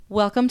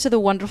Welcome to the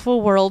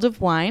wonderful world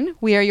of wine.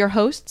 We are your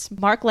hosts,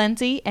 Mark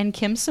Lenzi and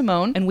Kim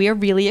Simone, and we are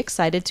really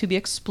excited to be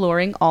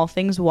exploring all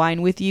things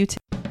wine with you today.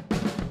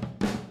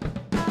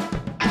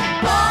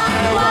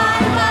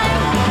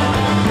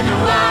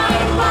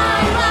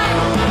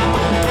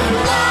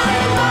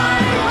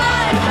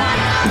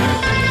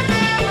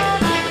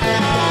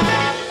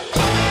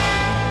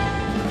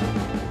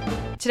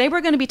 Today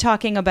we're going to be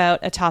talking about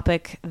a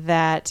topic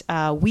that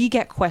we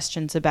get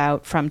questions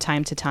about from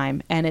time to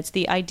time, and it's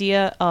the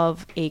idea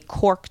of a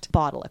corked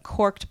bottle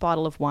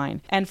of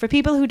wine. And for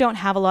people who don't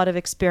have a lot of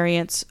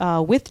experience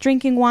with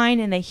drinking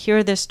wine and they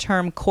hear this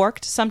term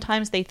corked,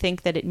 sometimes they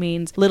think that it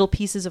means little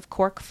pieces of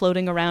cork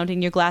floating around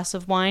in your glass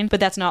of wine,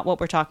 but that's not what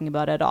we're talking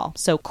about at all.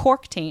 So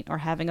cork taint, or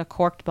having a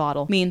corked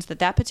bottle, means that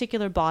that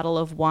particular bottle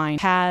of wine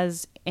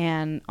has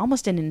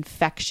almost an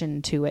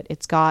infection to it.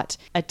 It's got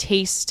a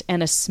taste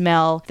and a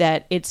smell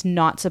that it's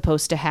not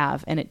supposed to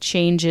have, and it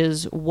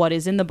changes what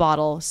is in the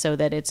bottle so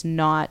that it's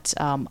not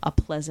a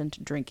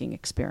pleasant drinking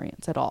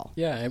experience at all.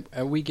 Yeah,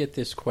 and we get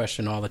this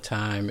question all the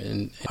time.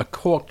 In a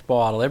corked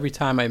bottle, every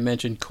time I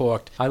mention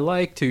corked, I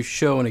like to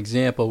show an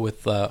example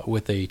with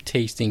a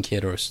tasting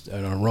kit or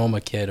an aroma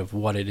kit of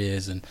what it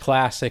is. And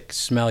classic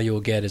smell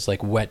you'll get is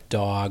like wet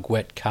dog,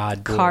 wet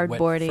cardboard,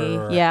 Cardboardy,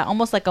 wet fur. Yeah,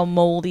 almost like a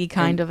moldy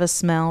kind of a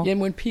smell. And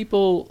when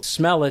people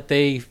smell it,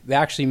 they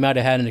actually might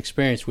have had an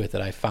experience with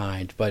it, I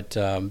find. But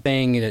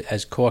saying it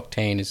as cork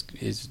taint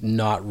is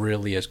not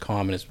really as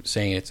common as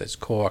saying it's as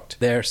corked.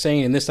 They're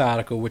saying in this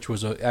article, which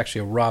was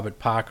actually a Robert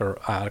Parker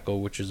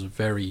article, which is a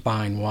very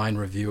fine wine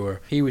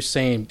reviewer, he was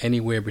saying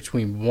anywhere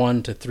between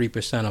 1 to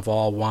 3% of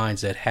all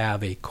wines that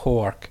have a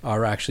cork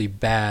are actually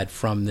bad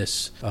from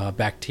this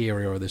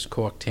bacteria or this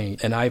cork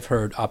taint. And I've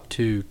heard up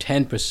to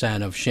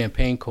 10% of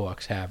champagne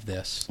corks have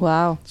this.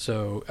 Wow.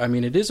 So, I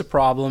mean, it is a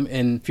problem.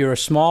 And if you're a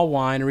small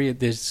winery,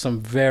 there's some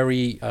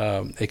very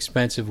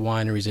expensive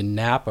wineries in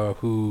Napa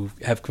who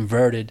have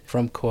converted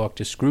from cork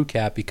to screw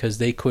cap because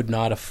they could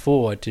not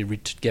afford to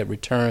get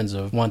returns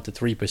of 1 to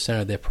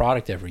 3% of their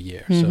product every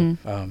year.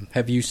 Mm-hmm. So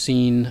have you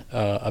seen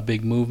a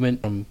big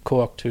movement from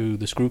cork to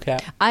the screw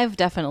cap? I've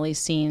definitely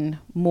seen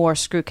more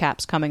screw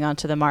caps coming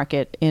onto the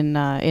market in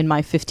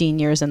my 15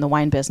 years in the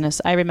wine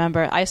business. I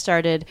remember I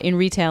started in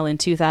retail in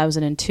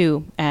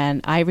 2002,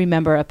 and I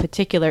remember a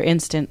particular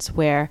instance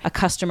where a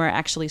customer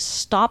actually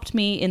stopped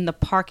me in the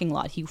parking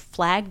lot. He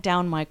flagged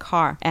down my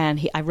car,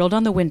 and I rolled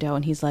down the window,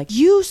 and he's like,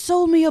 "You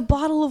sold me a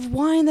bottle of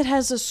wine that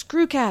has a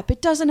screw cap.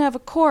 It doesn't have a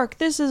cork.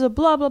 This is a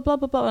blah, blah, blah,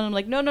 blah, blah." And I'm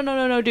like,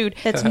 no, dude.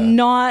 That's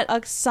not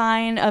a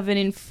sign of an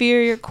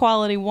inferior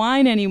quality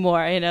wine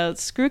anymore. You know,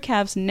 screw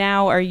caps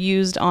now are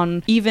used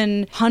on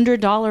even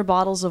 $100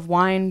 bottles of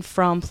wine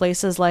from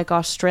places like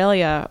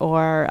Australia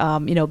or,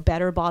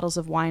 better bottles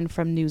of wine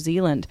from New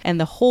Zealand. And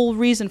the whole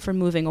reason for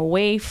moving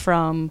away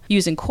from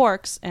using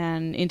corks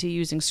and into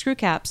using screw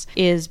caps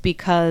is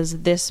because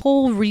this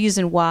whole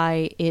reason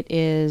why it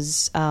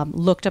is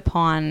looked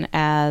upon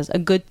as a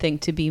good thing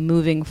to be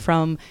moving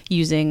from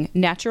using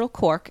natural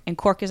cork, and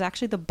cork is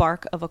actually the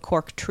bark of a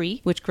cork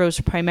tree, which grows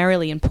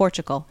primarily in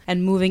Portugal,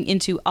 and moving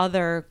into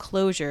other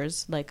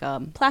closures like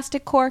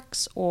plastic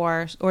corks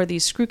or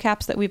these screw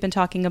caps that we've been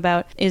talking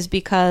about, is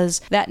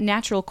because that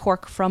natural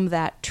cork from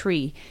that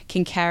tree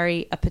can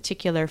carry a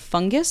particular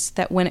fungus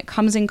that when it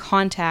comes in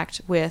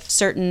contact with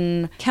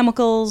certain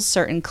chemicals,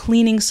 certain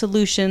cleaning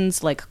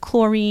solutions like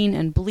chlorine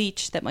and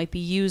bleach that might be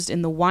used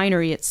in the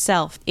winery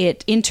itself,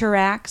 it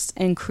interacts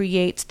and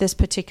creates this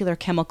particular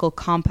chemical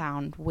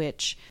compound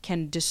which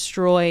can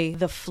destroy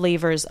the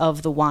flavors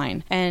of the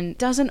wine. And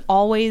doesn't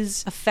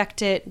always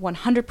affect it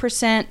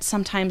 100%.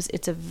 Sometimes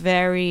it's a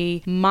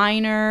very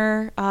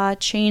minor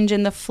change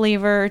in the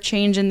flavor,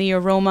 change in the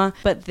aroma,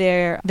 but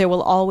there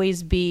will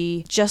always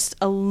be just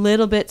a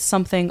little bit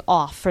something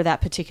off for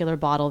that particular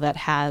bottle that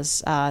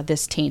has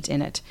this taint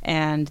in it.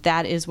 And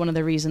that is one of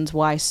the reasons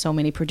why so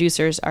many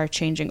producers are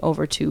changing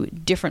over to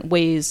different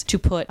ways to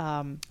put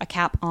a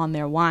cap on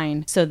their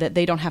wine so that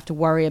they don't have to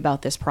worry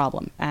about this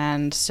problem.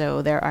 And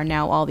so there are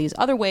now all these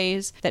other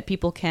ways that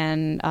people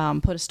can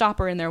put a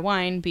stopper in their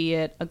wine, be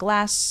it a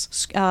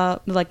glass,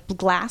 like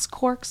glass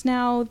corks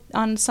now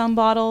on some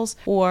bottles,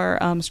 or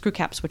screw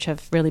caps, which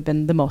have really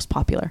been the most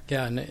popular.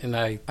 Yeah, and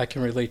I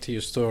can relate to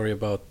your story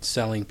about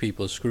selling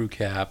people screw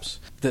caps.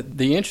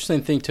 The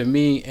interesting thing to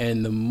me,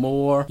 and the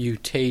more you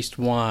taste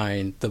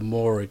wine, the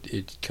more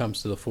it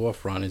comes to the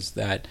forefront, is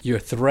that your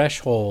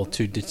threshold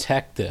to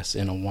detect this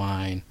in a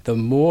wine, the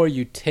more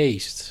you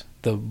taste,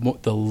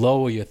 the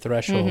lower your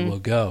threshold will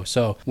go.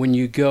 So when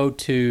we go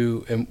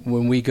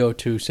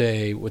to,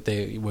 say, what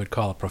they would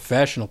call a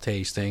professional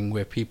tasting,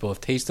 where people have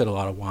tasted a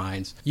lot of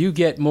wines, you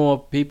get more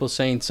people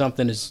saying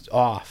something is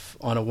off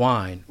on a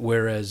wine,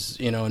 whereas,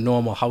 a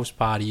normal house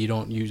party, you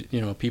don't use,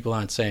 people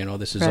aren't saying, oh,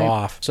 this is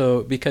off.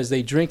 So because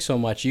they drink so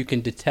much, you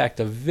can detect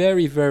a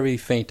very, very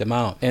faint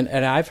amount. And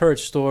I've heard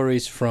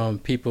stories from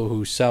people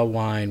who sell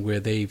wine where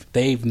they've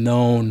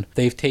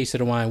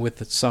tasted a wine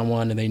with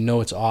someone and they know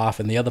it's off,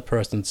 and the other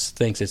person's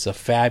thinks it's a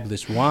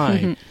fabulous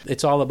wine.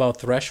 It's all about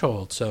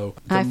threshold. So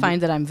I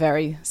find that I'm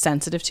very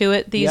sensitive to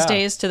it these Yeah.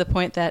 days, to the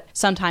point that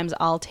sometimes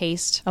I'll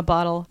taste a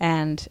bottle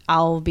and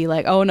I'll be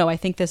like, oh no, I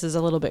think this is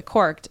a little bit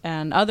corked.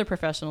 And other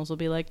professionals will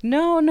be like,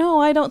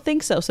 no, I don't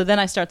think so. So then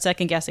I start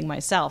second guessing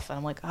myself. And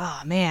I'm like,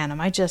 oh man,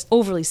 am I just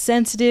overly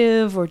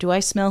sensitive, or do I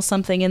smell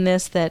something in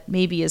this that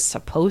maybe is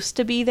supposed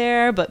to be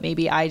there, but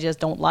maybe I just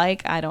don't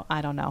like? I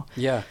don't know.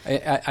 Yeah,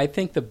 I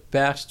think the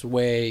best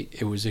way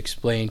it was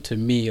explained to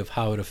me of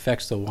how it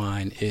affects the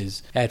wine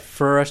is at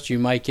first you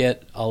might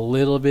get a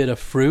little bit of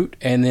fruit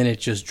and then it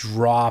just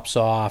drops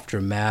off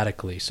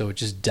dramatically. So it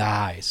just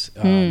dies.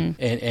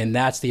 And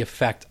that's the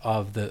effect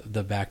of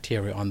the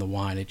bacteria on the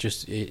wine.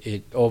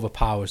 It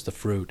overpowers the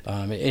fruit.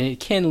 And it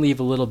can leave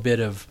a little bit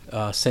of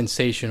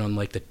sensation on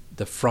like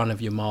the front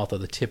of your mouth or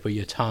the tip of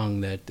your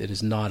tongue that it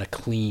is not a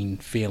clean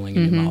feeling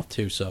in your mouth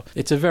too. So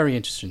it's a very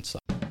interesting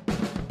stuff.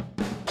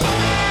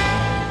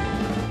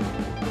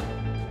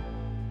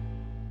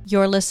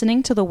 You're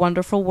listening to The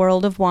Wonderful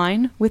World of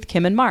Wine with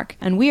Kim and Mark,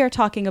 and we are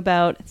talking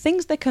about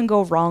things that can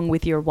go wrong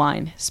with your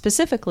wine,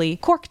 specifically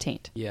cork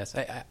taint. Yes,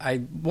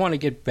 I want to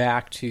get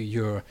back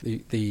to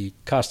the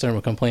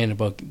customer complaining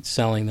about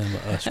selling them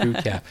a screw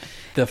cap.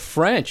 The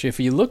French, if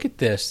you look at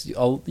this,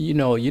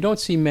 you don't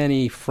see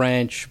many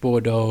French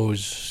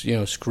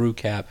Bordeaux's, screw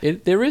cap.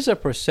 There is a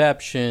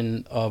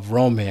perception of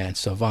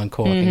romance of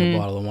uncorking a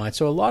bottle of wine,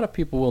 so a lot of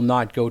people will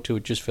not go to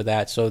it just for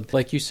that. So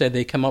like you said,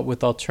 they come up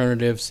with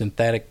alternative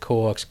synthetic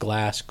corks,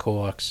 glass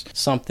corks,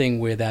 something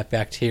where that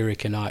bacteria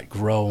cannot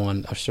grow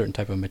on a certain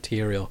type of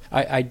material.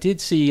 I did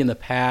see in the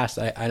past,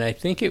 and I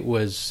think it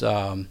was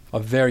a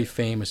very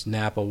famous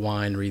Napa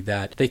winery,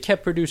 that they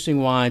kept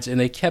producing wines and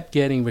they kept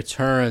getting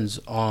returns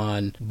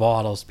on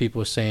bottles people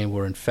were saying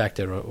were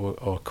infected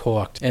or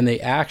corked. And they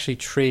actually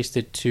traced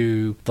it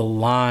to the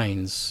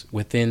lines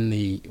within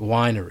the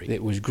winery.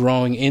 It was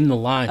growing in the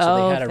line. So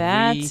they had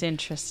that's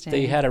interesting.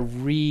 They had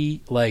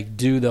to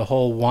do the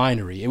whole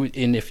winery.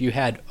 And if you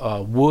had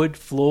wood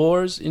floors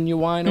in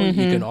your winery,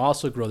 you can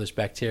also grow this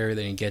bacteria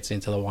that gets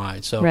into the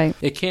wine. So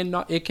it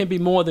can be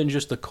more than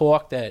just the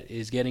cork that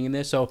is getting in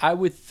there. So I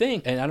would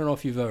think, and I don't know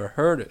if you've ever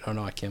heard it or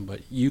not, Kim,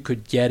 but you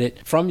could get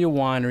it from your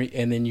winery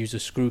and then use a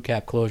screw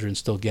cap closure and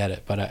still get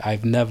it. But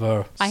I've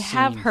never I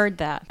have heard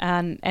that.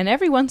 And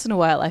every once in a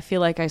while, I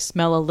feel like I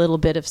smell a little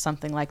bit of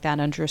something like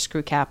that under a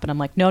screw cap. And I'm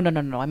like, no,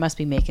 I must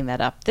be making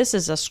that up. This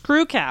is a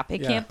screw cap.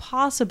 It can't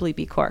possibly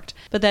be corked.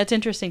 But that's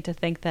interesting to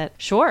think that,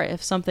 sure,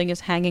 if something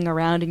is hanging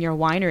around in your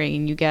winery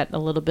and you get a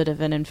little bit of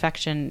an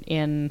infection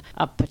in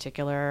a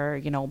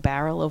particular,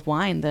 barrel of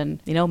wine, then,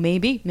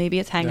 maybe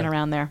it's hanging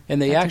around there.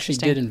 And they actually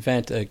did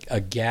invent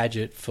a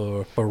gadget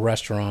for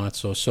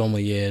restaurants or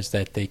sommeliers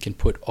that they can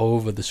put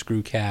over the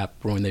screw cap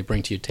when they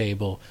bring to your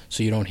table,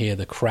 so you don't hear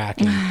the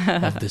cracking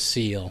of the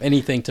seal.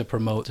 Anything to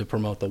promote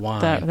the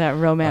wine. That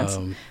romance.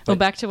 Well,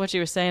 back to what you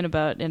were saying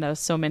about,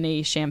 so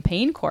many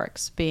champagne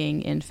corks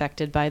being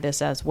infected by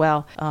this as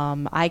well.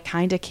 I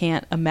kind of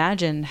can't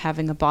imagine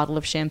having a bottle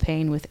of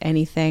champagne with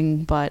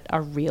anything but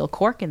a real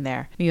cork in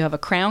there. You have a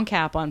crown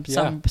cap on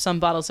some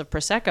bottles of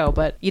Prosecco,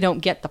 but you don't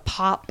get the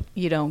pop.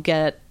 You don't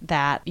get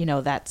that,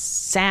 that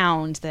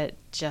sound that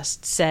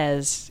just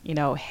says,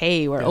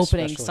 hey, we're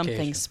opening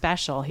something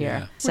special here.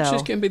 Yeah. So,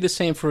 which can be the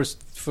same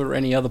for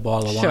any other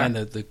bottle of wine.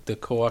 The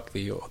cork,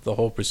 the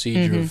whole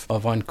procedure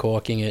of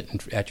uncorking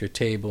it at your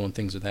table and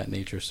things of that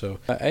nature. So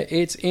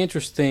it's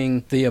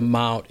interesting the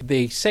amount.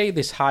 They say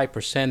this high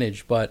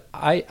percentage, but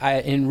I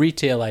in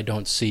retail I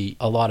don't see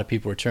a lot of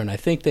people return. I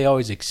think they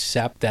always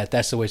accept that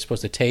that's the way it's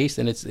supposed to taste,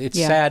 and it's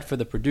sad for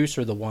the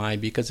producer of the wine,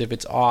 because if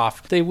it's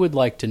off, they would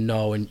like to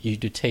know and you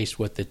to taste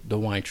what the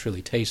wine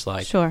truly tastes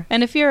like. Sure.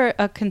 And if you're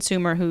a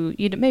consumer who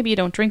maybe you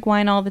don't drink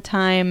wine all the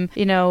time,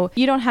 you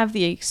don't have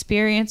the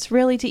experience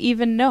really to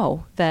even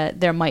know that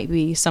there might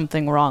be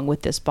something wrong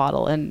with this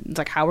bottle. And it's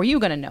like, how are you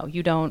going to know?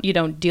 You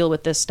don't deal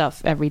with this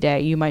stuff every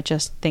day. You might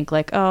just think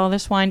like, oh,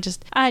 this wine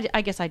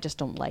I guess I just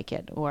don't like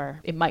it,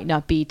 or it might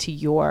not be to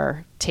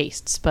your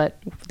tastes,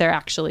 but there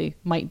actually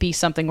might be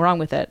something wrong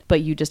with it, but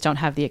you just don't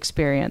have the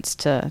experience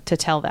to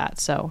tell that.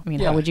 So,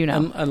 how would you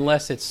know?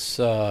 Unless it's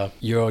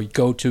your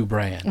go-to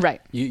brand.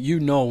 Right. You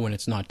know when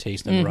it's not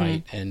tasting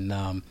right, and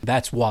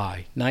that's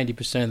why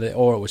 90% of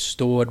or it was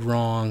stored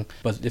wrong.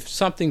 But if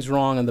something's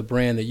wrong on the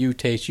brand that you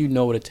taste, you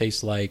know what it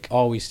tastes like.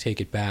 Always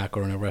take it back,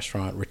 or in a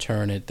restaurant,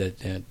 return it.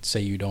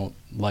 Say you don't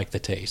like the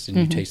taste and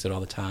you taste it all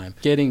the time.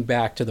 Getting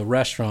back to the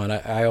restaurant,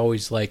 I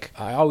always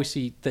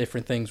see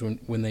different things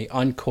when they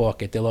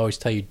uncork it. They'll always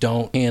tell you,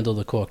 don't handle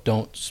the cork,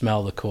 don't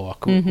smell the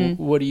cork.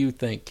 What do you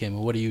think, Kim?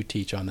 What do you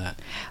teach on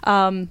that?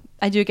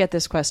 I do get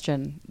this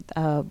question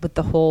with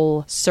the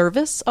whole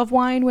service of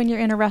wine when you're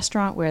in a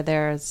restaurant, where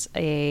there's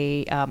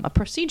a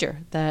procedure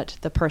that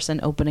the person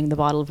opening the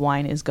bottle of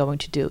wine is going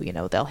to do. You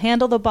know, they'll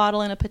handle the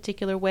bottle in a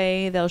particular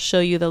way. They'll show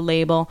you the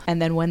label.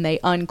 And then when they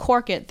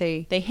uncork it,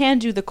 they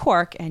hand you the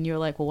cork, and you're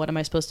like, well, what am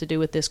I supposed to do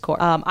with this cork?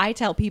 I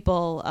tell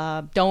people,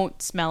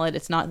 don't smell it.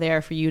 It's not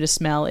there for you to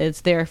smell.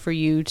 It's there for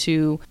you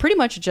to pretty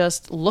much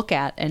just look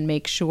at and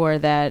make sure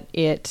that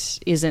it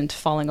isn't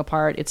falling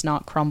apart. It's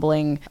not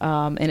crumbling.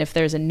 And if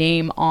there's a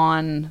name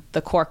on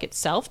the cork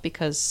itself,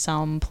 because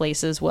some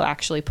places will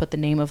actually put the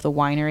name of the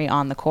winery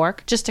on the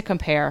cork, just to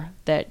compare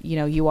that, you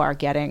know, you are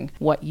getting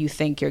what you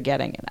think you're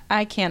getting. And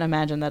I can't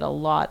imagine that a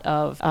lot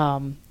of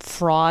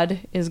fraud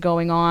is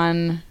going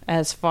on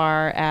as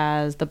far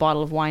as the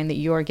bottle of wine that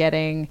you're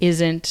getting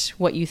isn't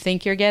what you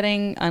think you're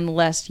getting,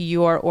 unless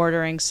you're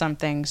ordering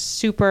something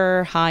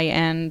super high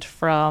end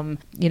from,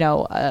 you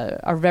know,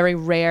 a very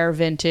rare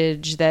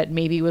vintage that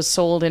maybe was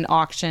sold in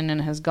auction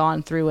and has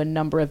gone through a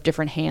number of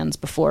different hands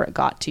before it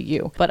got to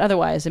you. But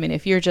otherwise, I mean,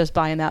 if you're just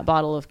buying that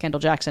bottle of Kendall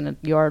Jackson at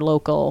your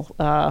local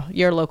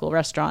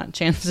restaurant,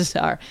 chances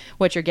are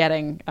what you're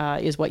getting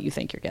is what you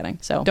think you're getting.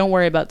 So don't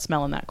worry about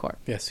smelling that cork.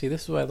 Yeah, see,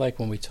 this is what I like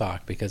when we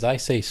talk, because I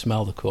say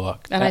smell the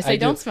cork. And I say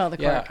don't smell the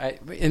cork.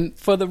 Yeah, and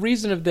for the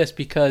reason of this,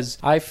 because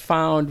I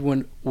found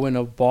when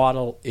a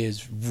bottle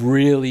is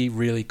really,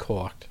 really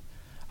corked,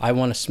 I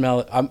want to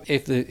smell it.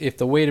 If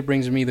the waiter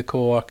brings me the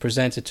cork,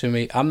 presents it to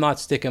me, I'm not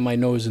sticking my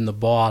nose in the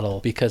bottle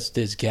because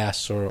there's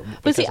gas or.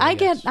 But see, I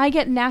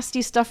get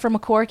nasty stuff from a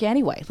cork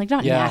anyway. Like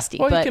not nasty,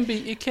 well, but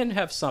you can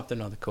have something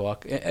on the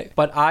cork.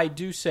 But I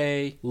do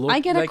say, look,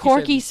 I get like a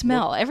corky said,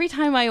 smell every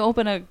time I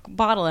open a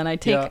bottle and I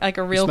take like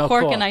a real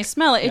cork and I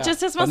smell it. It just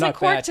smells like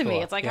cork to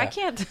me. It's like I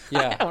can't.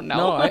 I don't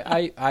know. No,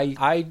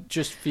 I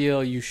just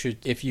feel you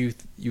should, if you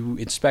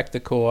inspect the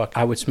cork,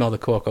 I would smell the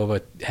cork over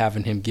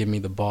having him give me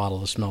the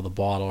bottle to smell the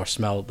bottle or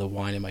smell the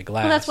wine in my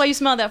glass. Well, that's why you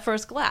smell that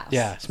first glass.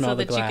 Yeah, smell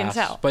the glass. So that you can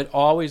tell. But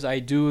always, I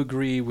do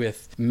agree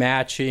with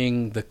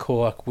matching the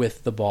cork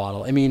with the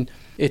bottle. I mean,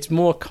 it's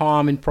more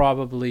common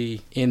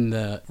probably in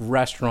the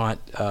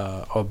restaurant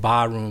or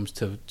bar rooms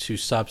to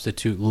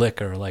substitute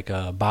liquor, like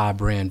a bar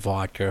brand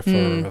vodka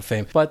for a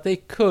famous. But they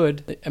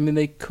could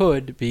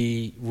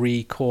be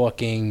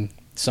recorking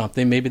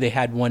something. Maybe they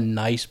had one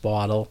nice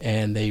bottle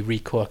and they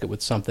recork it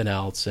with something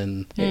else,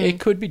 and it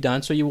could be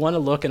done. So you want to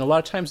look, and a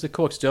lot of times the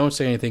corks don't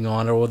say anything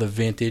on it, or the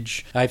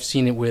vintage. I've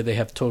seen it where they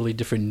have totally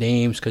different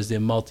names because they're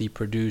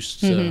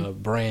multi-produced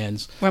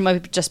brands. Or it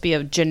might just be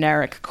a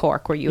generic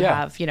cork where you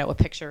have, you know, a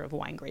picture of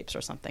wine grapes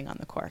or something on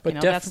the cork. But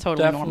you know, that's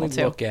totally normal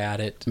too. Look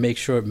at it, make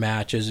sure it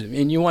matches,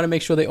 and you want to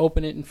make sure they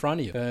open it in front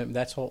of you.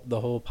 That's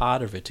the whole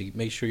part of it, to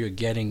make sure you're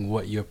getting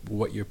what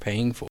you're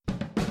paying for.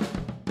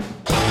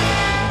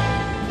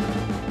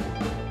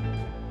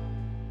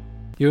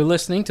 You're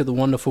listening to The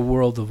Wonderful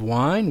World of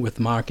Wine with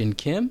Mark and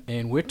Kim,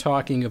 and we're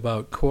talking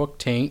about cork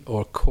taint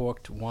or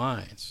corked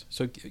wines.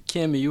 So,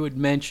 Kim, you had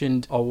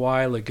mentioned a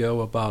while ago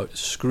about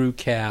screw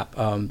cap.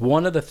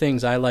 One of the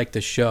things I like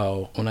to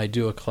show when I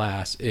do a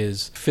class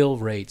is fill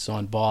rates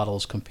on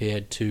bottles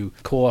compared to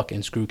cork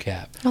and screw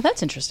cap. Oh,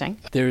 that's interesting.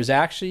 There is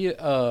actually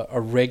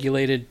a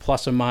regulated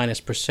plus or minus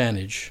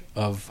percentage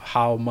of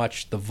how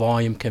much the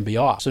volume can be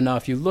off. So now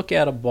if you look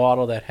at a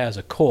bottle that has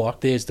a cork,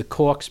 there's the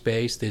cork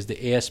space, there's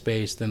the air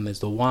space, then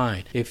there's the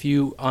wine. If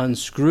you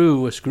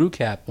unscrew a screw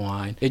cap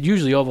wine, it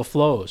usually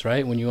overflows,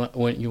 right? When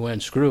you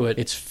unscrew it,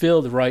 it's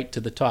filled right to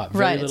the top.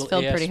 Very little it's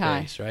filled air pretty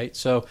space, high. right?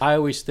 So I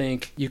always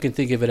think you can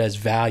think of it as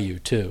value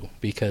too,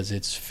 because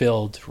it's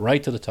filled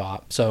right to the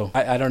top. So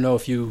I don't know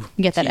if you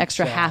get that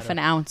extra half an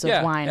ounce of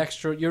wine.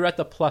 Extra. You're at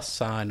the plus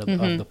sign of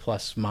the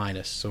plus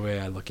minus, the way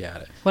I look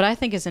at it. What I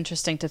think is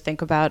interesting to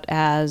think about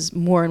as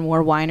more and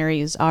more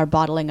wineries are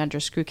bottling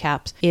under screw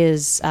caps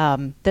is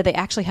that they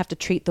actually have to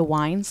treat the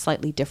wine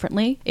slightly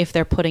differently if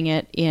they're putting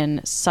it in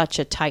such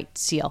a tight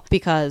seal.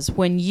 Because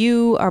when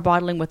you are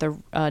bottling with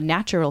a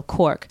natural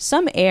cork,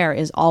 some air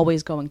is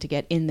always going to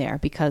get in there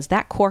because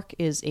that cork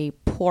is a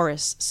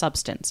porous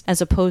substance,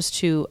 as opposed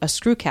to a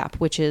screw cap,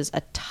 which is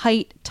a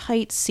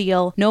tight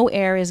seal. No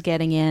air is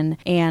getting in,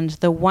 and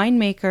the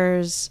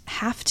winemakers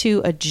have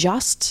to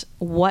adjust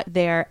what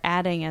they're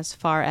adding as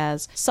far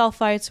as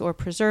sulfites or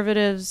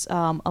preservatives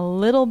a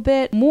little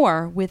bit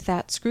more with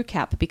that screw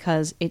cap,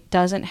 because it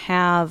doesn't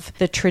have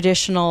the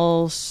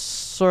traditional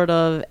sort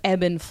of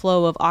ebb and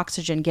flow of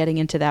oxygen getting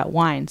into that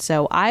wine.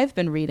 So I've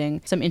been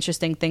reading some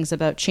interesting things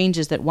about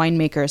changes that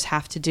winemakers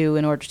have to do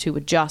in order to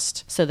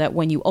adjust so that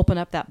when you open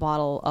up that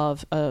bottle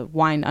of a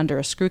wine under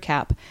a screw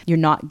cap, you're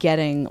not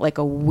getting like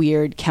a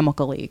weird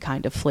chemical-y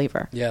kind of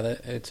flavor. Yeah,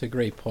 it's a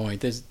great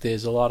point.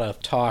 There's a lot of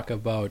talk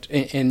about,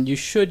 and you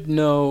should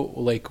know,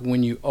 like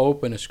when you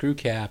open a screw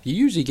cap, you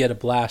usually get a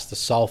blast of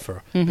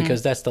sulfur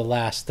because that's the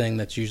last thing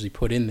that's usually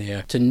put in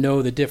there, to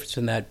know the difference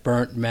in that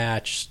burnt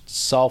match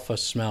sulfur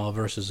smell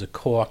versus versus a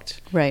corked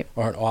right.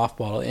 or an off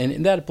bottle,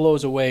 and that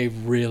blows away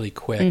really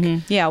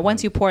quick. Yeah,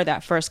 once you pour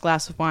that first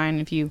glass of wine,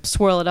 if you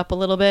swirl it up a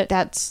little bit,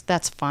 that's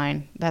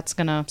fine. That's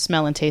gonna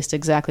smell and taste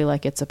exactly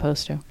like it's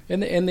supposed to.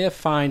 And they're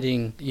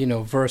finding,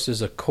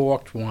 versus a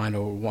corked wine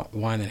or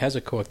wine that has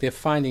a cork, they're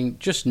finding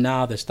just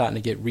now they're starting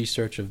to get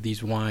research of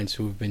these wines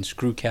who have been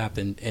screw capped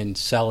and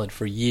cellared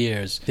for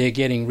years. They're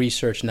getting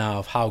research now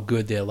of how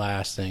good they're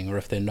lasting or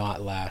if they're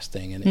not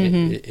lasting, and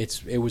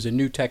it was a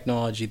new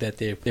technology that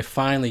they're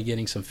finally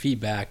getting some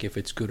feedback if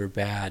it's good or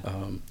bad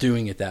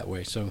doing it that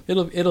way. So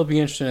it'll be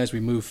interesting as we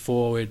move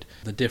forward,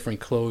 the different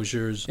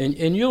closures,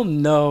 and you'll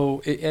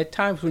know at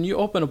times when you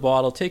open a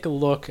bottle, take a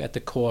look at the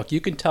cork. You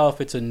can tell if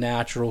it's a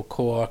natural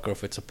cork or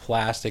if it's a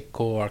plastic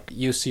cork.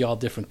 You see all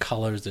different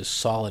colors. There's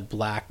solid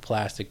black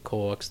plastic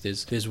corks.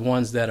 There's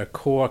ones that are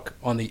cork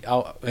on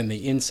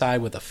the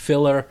inside with a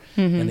filler,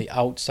 and the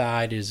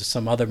outside is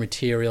some other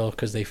material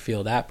because they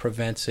feel that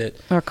prevents it.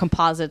 Or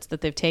composites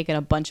that they've taken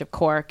a bunch of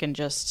cork and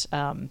just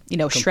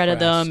shredded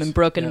them and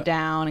broken them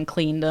down and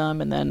cleaned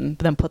them and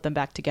then put them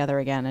back together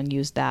again and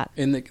used that.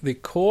 And the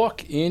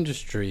cork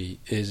industry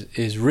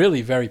is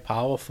really very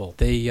powerful.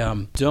 They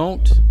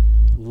don't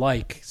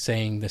like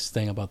saying this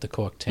thing about the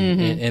cork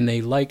tank, and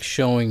they like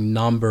showing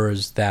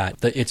numbers that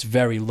it's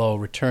very low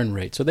return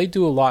rate. So they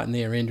do a lot in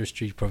their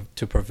industry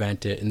to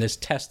prevent it. And there's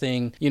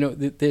testing.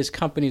 There's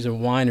companies and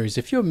wineries.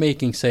 If you're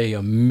making, say,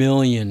 1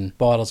 million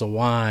bottles of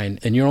wine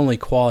and you're only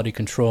quality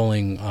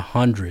controlling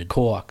 100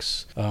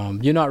 corks,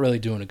 you're not really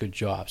doing a good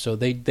job. So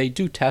they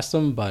do test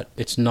them, but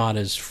it's not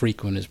as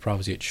frequent as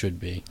probably it should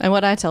be. And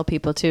what I tell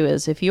people too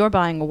is if you're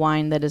buying a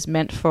wine that is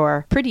meant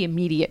for pretty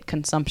immediate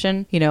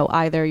consumption,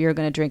 either you're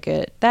going to drink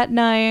it that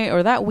night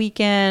or that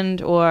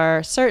weekend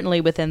or certainly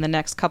within the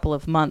next couple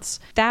of months,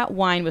 that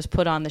wine was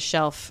put on the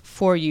shelf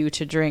for you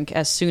to drink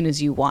as soon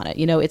as you want it.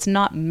 It's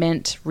not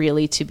meant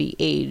really to be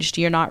aged.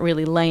 You're not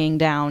really laying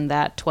down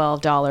that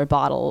 $12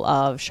 bottle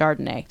of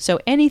Chardonnay. So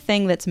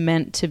anything that's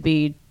meant to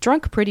be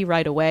drunk pretty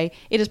right away,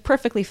 it is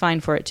perfectly fine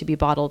for it to be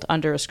bottled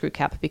under a screw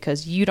cap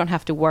because you don't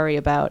have to worry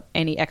about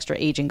any extra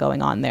aging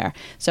going on there.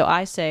 So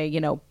I say,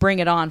 bring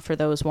it on for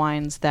those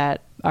wines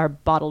that are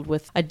bottled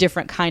with a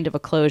different kind of a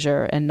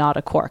closure and not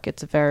a cork.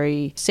 It's a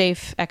very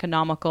safe,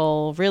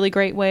 economical, really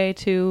great way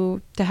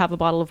to have a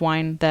bottle of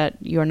wine that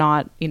you're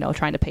not,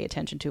 trying to pay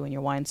attention to in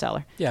your wine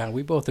cellar. Yeah,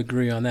 we both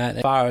agree on that.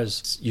 As far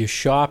as you're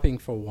shopping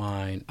for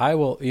wine, I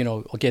will,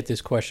 I'll get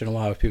this question a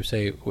lot of people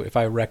say, if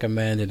I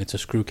recommend and it's a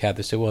screw cap,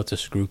 they say, well, it's a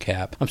screw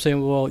cap. I'm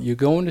saying, well, you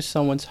go into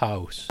someone's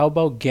house. How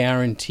about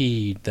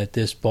guaranteed that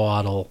this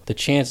bottle, the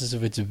chances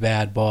of it's a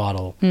bad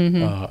bottle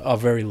are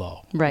very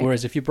low. Right.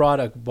 Whereas if you brought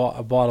a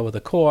bottle with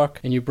a cork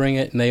and you bring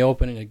it and they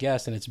open it and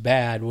guess and it's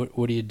bad,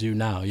 what do you do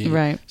now?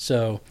 Right.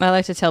 So I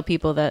like to tell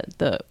people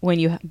that when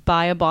you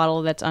buy a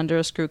bottle that's under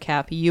a screw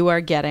cap, you are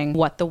getting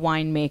what the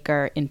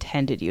winemaker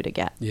intended you to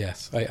get.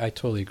 Yes, I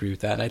totally agree with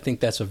that. And I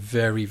think that's a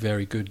very,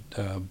 very good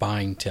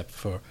buying tip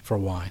for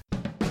wine.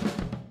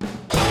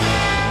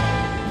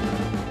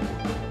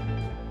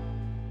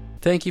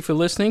 Thank you for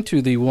listening to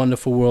The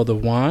Wonderful World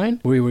of Wine.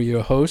 We were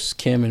your hosts,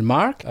 Kim and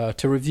Mark.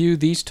 To review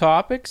these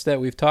topics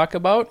that we've talked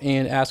about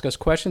and ask us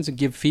questions and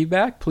give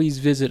feedback, please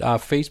visit our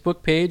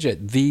Facebook page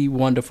at The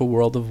Wonderful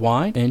World of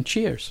Wine. And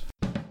cheers.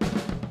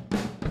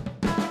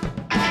 Wine,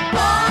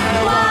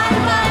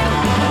 wine, wine.